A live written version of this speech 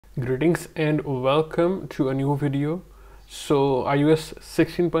Greetings and welcome to a new video. So iOS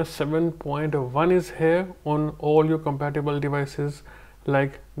 16.7.1 is here on all your compatible devices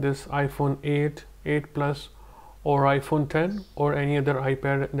like this iPhone 8, 8 Plus or iPhone 10 or any other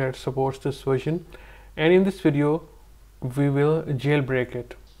iPad that supports this version. And in this video we will jailbreak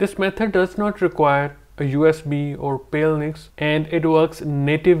it. This method does not require a USB or Palen1x and it works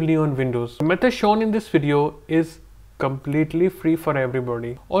natively on Windows. The method shown in this video is completely free for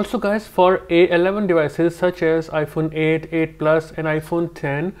everybody. Also guys, for A11 devices such as iPhone 8, 8 Plus and iPhone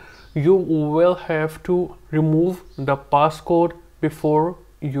 10, you will have to remove the passcode before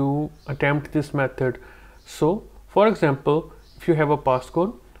you attempt this method. So for example, if you have a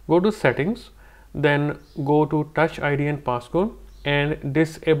passcode, go to settings, then go to touch ID and passcode and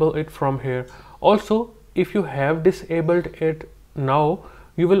disable it from here. Also, if you have disabled it now,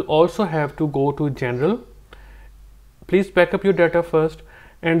 you will also have to go to general. Please back up your data first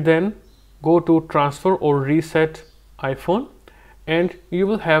and then go to transfer or reset iPhone, and you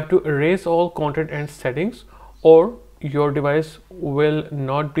will have to erase all content and settings or your device will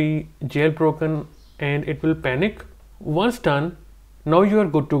not be jailbroken and it will panic. Once done, now you are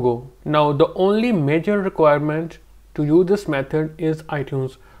good to go. Now the only major requirement to use this method is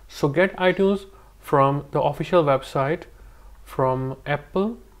iTunes. So get iTunes from the official website from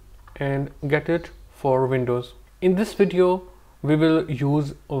Apple and get it for Windows. In this video, we will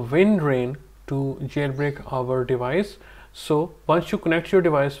use Winra1n to jailbreak our device. So once you connect your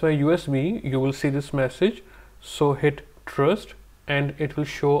device via USB, you will see this message. So hit trust and it will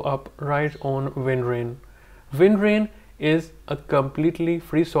show up right on Winra1n. Winra1n is a completely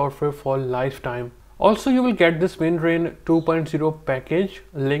free software for lifetime. Also, you will get this Winra1n 2.0 package,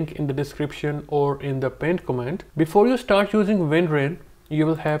 link in the description or in the pinned comment. Before you start using Winra1n, you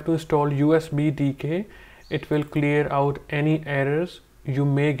will have to install USB DK. It will clear out any errors you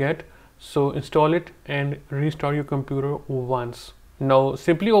may get. So install it and restart your computer once. Now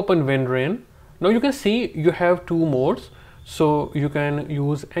simply open Winra1n. Now you can see you have two modes. So you can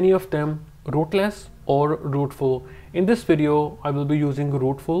use any of them, Rootless or Rootful. In this video, I will be using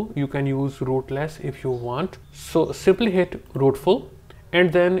Rootful. You can use Rootless if you want. So simply hit Rootful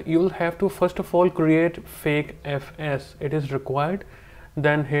and then you will have to first of all create fake FS. It is required.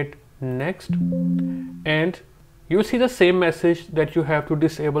 Then hit next and you will see the same message that you have to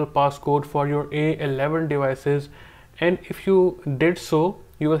disable passcode for your A11 devices, and if you did so,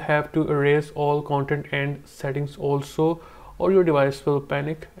 you will have to erase all content and settings also, or your device will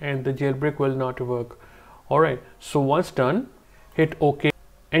panic and the jailbreak will not work. Alright, so once done, hit OK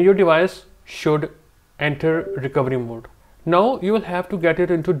and your device should enter recovery mode. Now you will have to get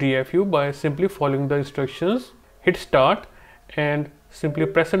it into DFU by simply following the instructions. Hit start and simply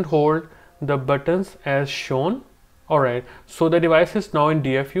press and hold the buttons as shown. Alright, so the device is now in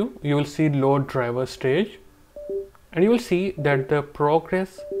DFU. You will see load driver stage and you will see that the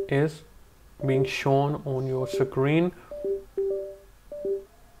progress is being shown on your screen.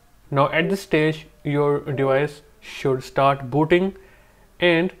 Now at this stage, your device should start booting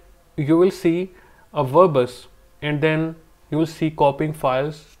and you will see a verbose and then you will see copying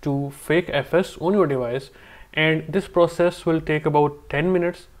files to fake FS on your device, and this process will take about 10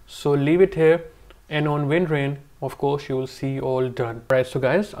 minutes. So leave it here and on Winra1n, of course, you will see all done. Right, so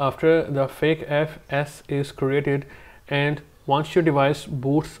guys, after the fake FS is created and once your device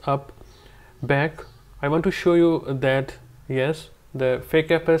boots up back, I want to show you that yes, the fake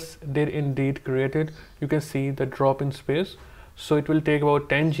FS did indeed created. You can see the drop in space. So it will take about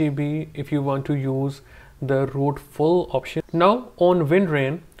 10 GB if you want to use the Rootful option. Now on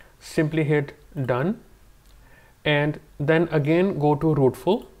Winra1n, simply hit done and then again go to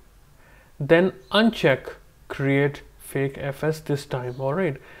Rootful, then uncheck create fake FS this time.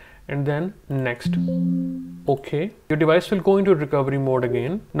 Alright, and then next. Okay, your device will go into recovery mode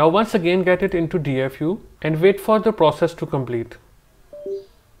again. Now once again get it into DFU and wait for the process to complete.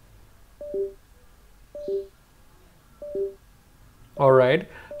 Alright,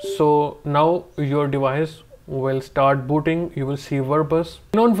 so now your device will start booting. You will see verbose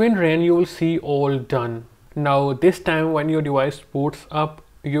and on Winra1n you will see all done. Now this time when your device boots up,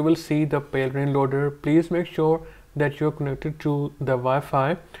 you will see the Palera1n loader. Please make sure that you're connected to the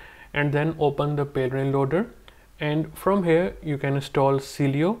Wi-Fi and then open the Palera1n loader, and from here you can install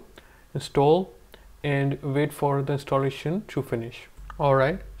Celio, install and wait for the installation to finish.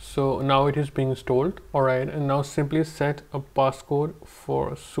 Alright, so now it is being installed. Alright, and now simply set a passcode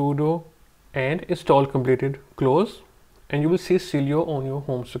for sudo and install completed, close, and you will see Celio on your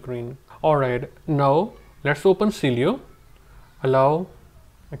home screen. Alright, now let's open Celio, allow,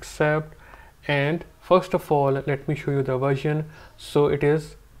 accept, and first of all let me show you the version. So it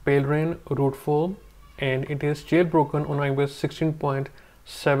is Palera1n Rootful, and it is jailbroken on iOS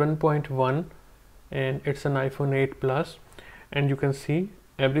 16.7.1, and it's an iPhone 8 Plus. And you can see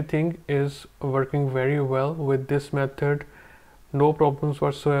everything is working very well with this method. No problems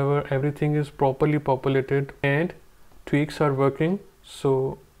whatsoever. Everything is properly populated and tweaks are working.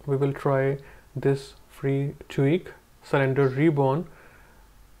 So we will try this free tweak, Surrender Reborn,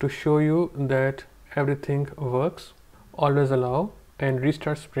 to show you that everything works. Always allow and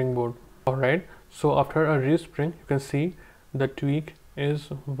restart Springboard. Alright, so after a respring, you can see the tweak is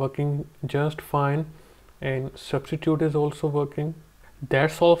working just fine and substitute is also working.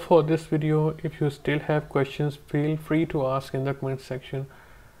 That's all for this video. If you still have questions, feel free to ask in the comment section.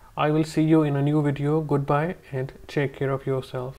 I will see you in a new video. Goodbye and take care of yourself.